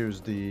produce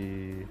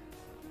the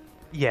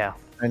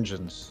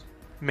engines.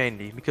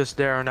 Mainly because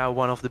they are now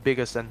one of the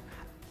biggest and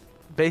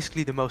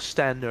basically the most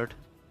standard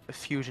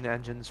fusion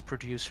engines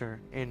producer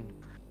in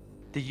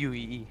the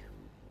UEE,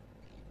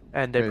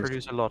 and they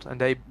produce a lot, and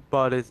they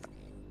bought it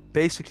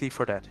basically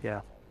for that.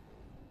 Yeah.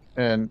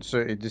 And so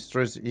it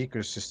destroys the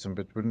ecosystem,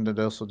 but wouldn't it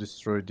also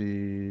destroy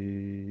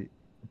the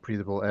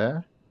breathable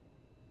air?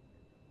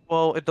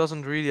 Well, it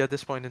doesn't really at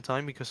this point in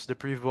time because the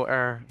breathable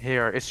air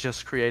here is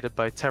just created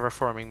by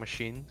terraforming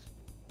machines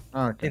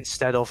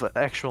instead of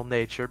actual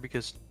nature,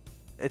 because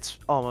it's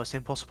almost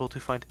impossible to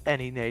find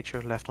any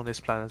nature left on this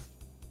planet.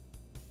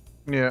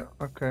 Yeah,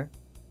 okay.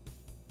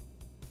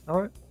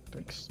 Alright,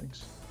 thanks.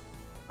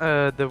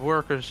 The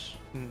workers,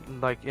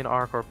 like in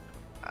ArcCorp,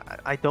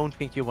 I don't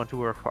think you want to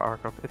work for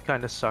ArcCorp. It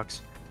kind of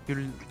sucks.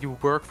 You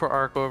work for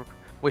ArcCorp,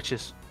 which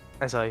is,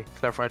 as I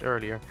clarified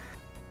earlier,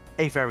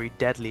 a very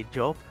deadly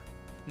job.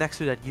 Next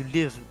to that, you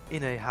live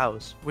in a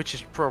house, which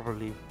is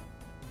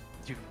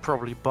you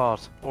probably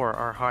bought or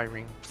are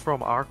hiring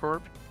from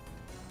ArcCorp.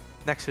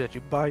 Next to that,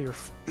 you buy your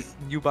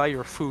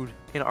food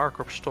in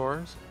ArcCorp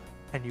stores,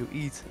 and you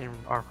eat in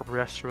ArcCorp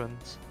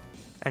restaurants,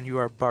 and you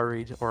are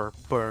buried or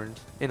burned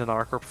in an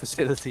ArcCorp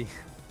facility.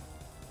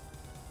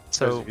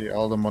 So basically,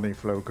 all the money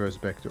flow goes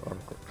back to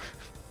ArcCorp.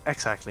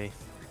 Exactly.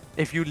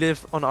 If you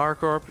live on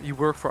ArcCorp, you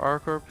work for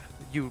ArcCorp,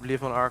 you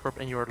live on ArcCorp,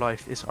 and your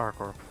life is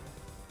ArcCorp.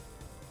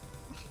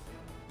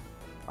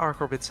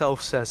 ArcCorp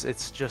itself says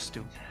it's just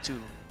to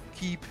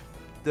keep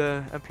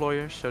the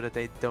employers so that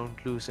they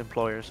don't lose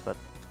employers, but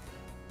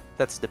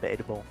that's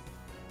debatable.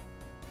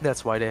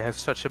 That's why they have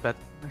such a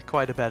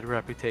quite a bad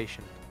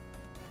reputation.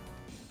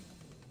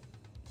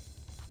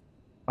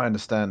 I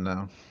understand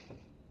now.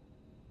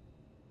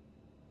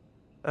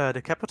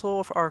 The capital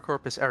of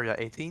ArcCorp is Area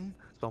 18.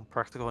 Some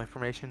practical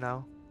information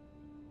now.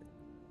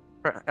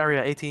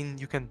 Area 18,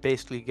 you can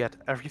basically get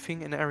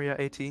everything in Area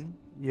 18.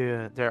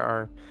 There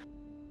are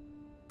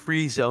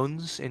 3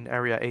 zones in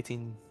Area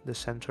 18, the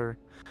center,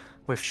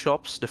 with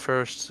shops. The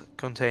first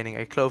containing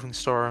a clothing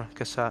store,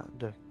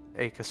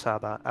 a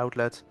Kasaba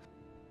outlet,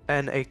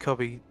 and a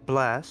Cubby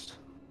Blast,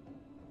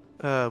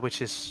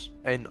 which is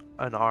an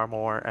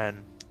armor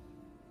and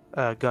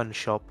gun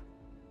shop.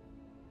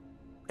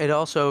 It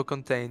also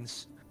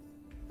contains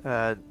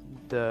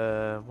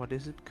what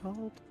is it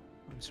called?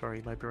 I'm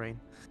sorry, my brain.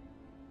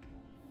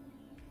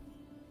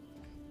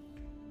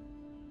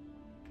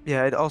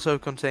 Yeah, it also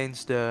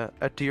contains the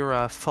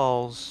Adira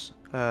Falls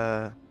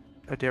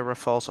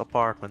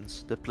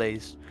apartments,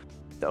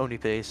 the only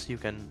place you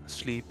can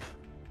sleep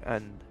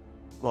and,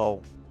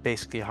 well,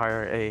 basically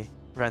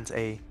rent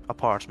a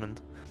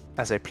apartment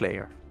as a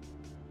player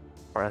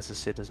or as a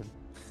citizen.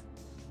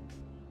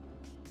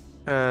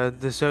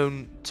 The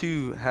Zone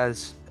 2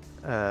 has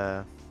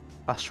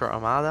Astra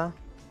Armada,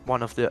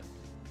 one of the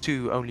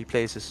 2 only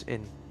places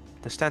in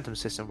the Staton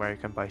system where you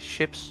can buy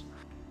ships,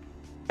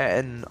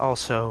 and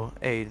also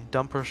a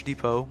dumpers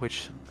depot,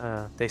 which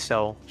they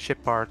sell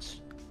ship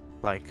parts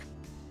like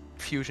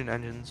fusion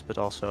engines, but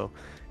also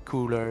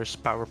coolers,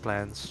 power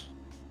plants,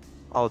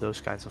 all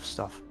those kinds of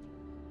stuff.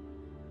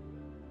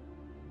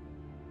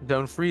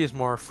 Zone 3 is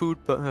more food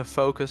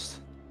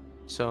focused.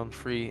 Zone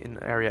 3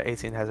 in Area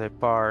 18 has a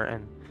bar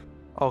and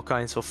all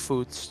kinds of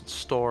food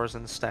stores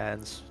and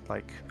stands,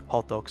 like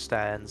hot dog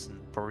stands and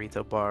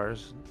burrito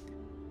bars.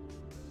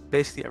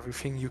 Basically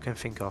everything you can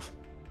think of.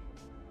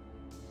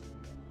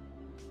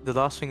 The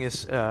last thing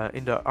is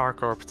in the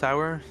ArcCorp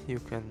tower, you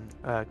can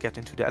get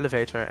into the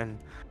elevator, and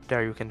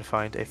there you can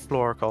find a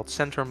floor called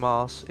Center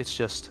Mass. It's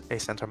just a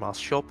Center Mass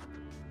shop.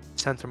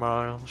 Center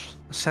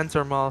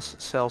Mass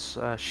sells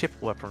ship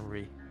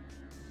weaponry.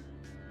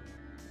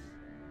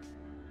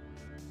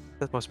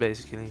 That was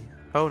basically...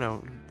 Oh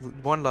no,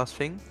 one last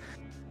thing.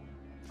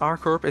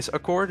 ArcCorp is,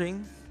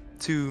 according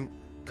to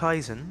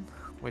Kaizen,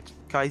 which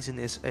Kaizen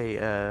is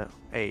a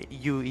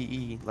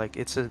UEE, like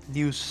it's a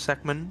news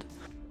segment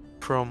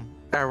from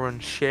Aaron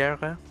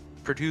Scherer,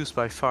 produced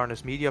by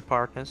Farness Media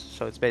Partners,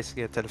 so it's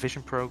basically a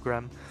television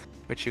program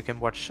which you can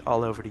watch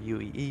all over the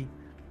UEE.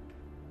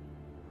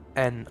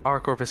 And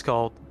ArcCorp is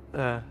called,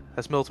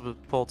 has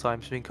multiple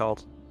times been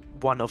called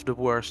one of the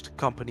worst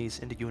companies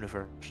in the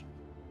universe.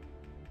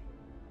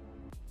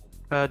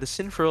 The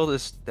Synthworld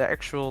is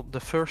the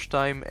first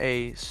time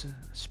a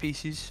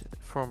species,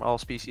 from all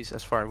species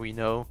as far as we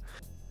know,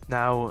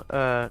 now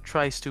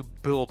tries to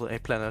build a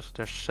planet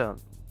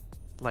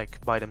like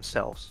by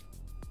themselves.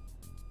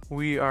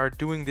 We are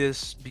doing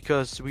this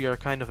because we are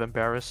kind of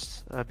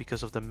embarrassed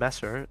because of the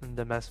Messers. In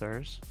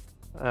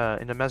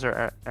the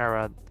Messer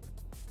era,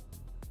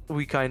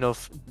 we kind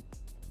of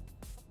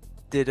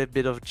did a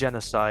bit of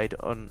genocide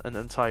on an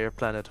entire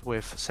planet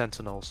with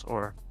sentinels,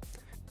 or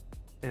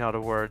in other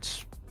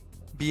words,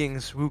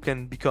 beings who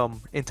can become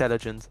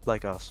intelligent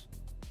like us.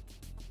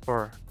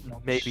 Or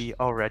maybe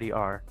already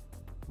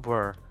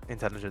were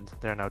intelligent,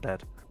 they're now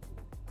dead.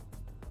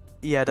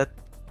 Yeah, that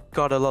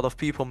got a lot of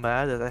people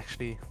mad. That's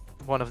actually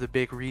one of the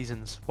big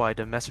reasons why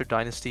the Messer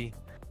dynasty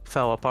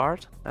fell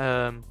apart.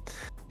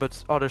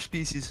 But other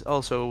species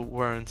also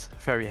weren't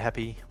very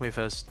happy with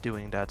us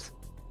doing that.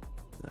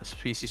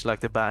 Species like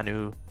the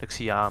Banu, the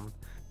Xi'an,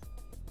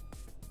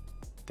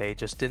 they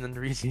just didn't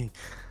really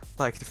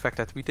like the fact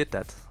that we did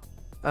that.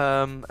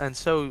 And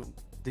so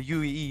the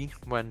UEE,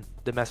 when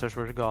the Messers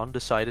were gone,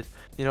 decided,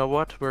 you know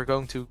what, we're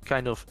going to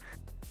kind of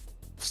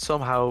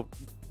somehow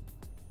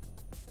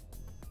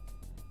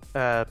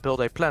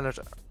build a planet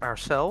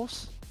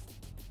ourselves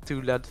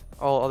to let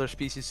all other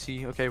species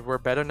see, okay, we're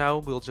better now,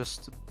 we'll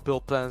just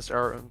build planets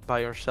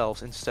by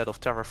ourselves instead of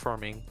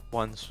terraforming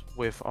ones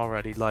with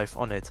already life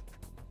on it.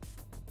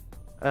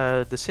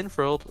 The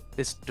Synthworld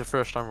is the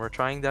first time we're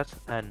trying that,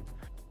 and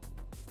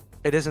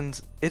it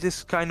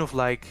is kind of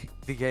like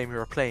the game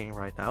you're playing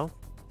right now.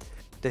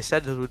 They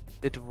said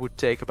it would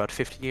take about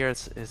 50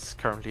 years. It's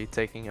currently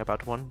taking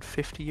about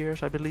 150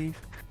 years, I believe.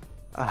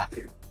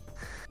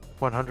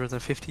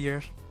 150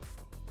 years.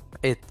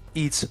 It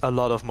eats a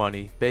lot of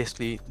money.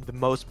 Basically, the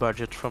most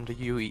budget from the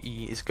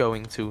UEE is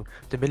going to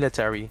the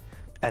military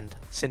and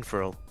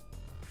Synthworld.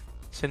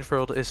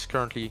 Synthworld is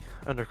currently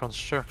under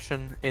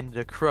construction in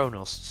the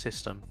Kronos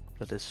system.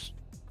 That is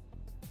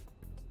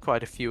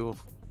quite a few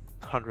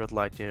 100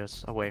 light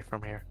years away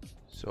from here.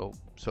 So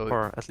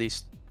or at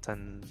least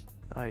 10.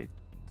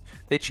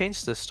 They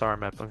changed the star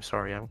map. I'm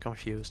sorry, I'm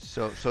confused.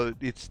 So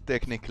it's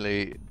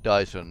technically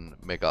Dyson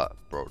mega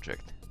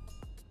project.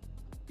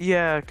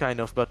 Yeah,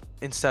 kind of, but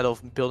instead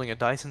of building a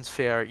Dyson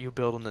sphere, you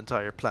build an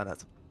entire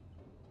planet.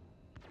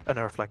 An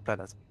Earth-like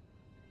planet.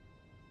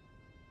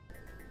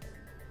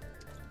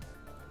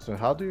 So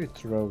how do you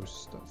throw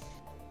stuff?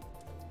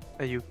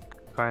 You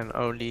can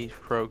only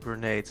throw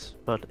grenades,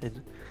 but it,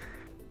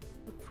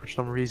 for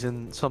some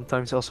reason,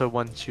 sometimes also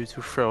wants you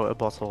to throw a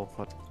bottle,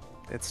 but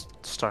it's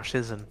Star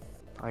Citizen,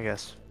 I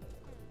guess.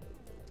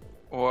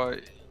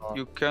 Why?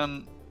 You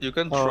can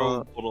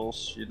throw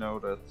bottles, you know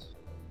that,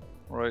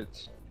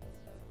 right?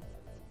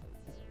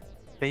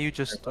 Can you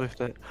just with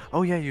the?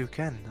 Oh yeah, you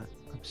can.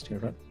 I'm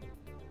stupid.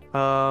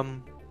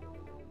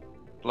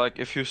 Like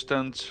if you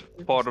stand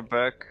farther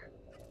back,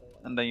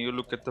 and then you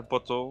look at the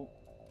bottle.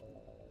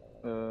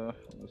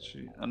 Let's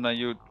see, and then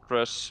you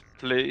press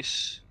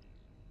place,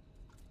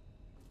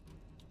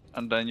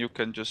 and then you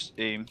can just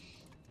aim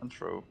and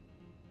throw.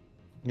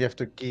 You have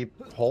to keep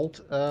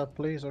hold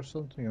place or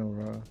something,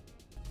 or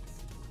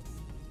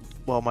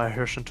Well, my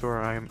Herschen tour,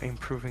 I'm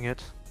improving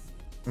it.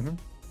 Mhm.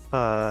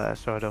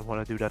 So I don't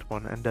want to do that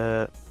one. And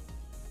the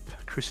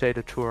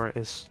Crusader tour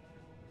is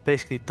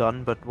basically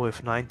done, but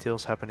with 9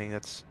 tails happening,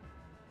 that's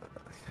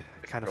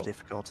kind of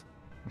difficult.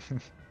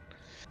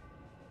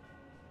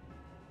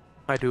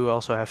 I do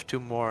also have 2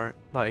 more,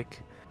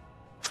 like,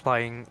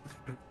 flying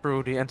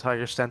through the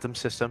entire Staton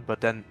system,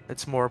 but then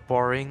it's more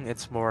boring,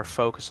 it's more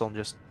focused on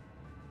just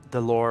the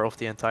lore of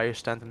the entire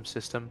Staton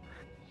system,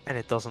 and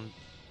it's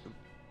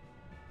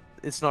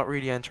not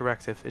really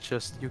interactive, it's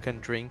just you can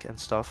drink and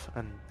stuff,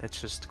 and it's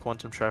just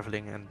quantum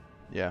traveling and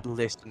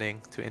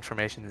listening to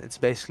information. It's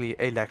basically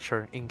a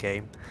lecture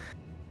in-game,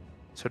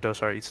 so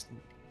those are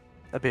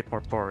a bit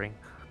more boring.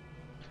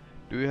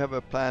 Do you have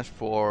a plans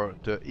for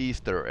the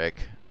Easter egg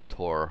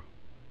tour?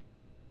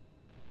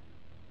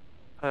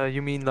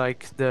 You mean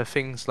like the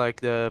things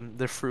like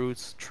the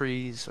fruits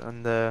trees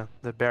and the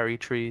berry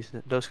trees,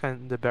 those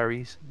the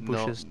berries,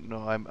 bushes?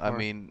 No, I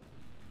mean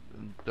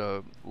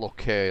the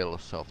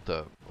locales of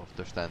the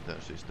Staton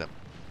system,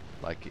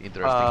 like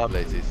interesting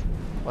places.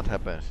 What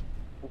happens?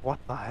 What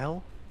the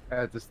hell?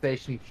 The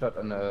station shot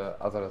on the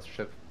other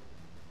ship.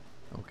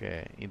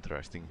 Okay,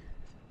 interesting.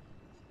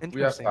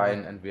 We are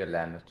fine and we are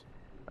landed.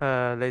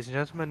 Ladies and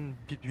gentlemen,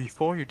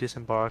 before you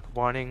disembark,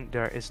 warning: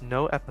 there is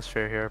no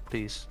atmosphere here,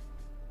 please.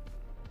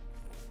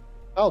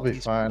 I'll be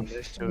fine.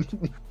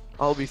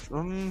 I'll be.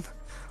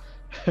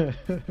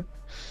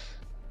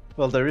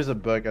 Well, there is a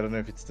bug. I don't know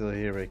if it's still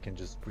here. Where you can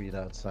just breathe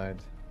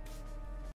outside.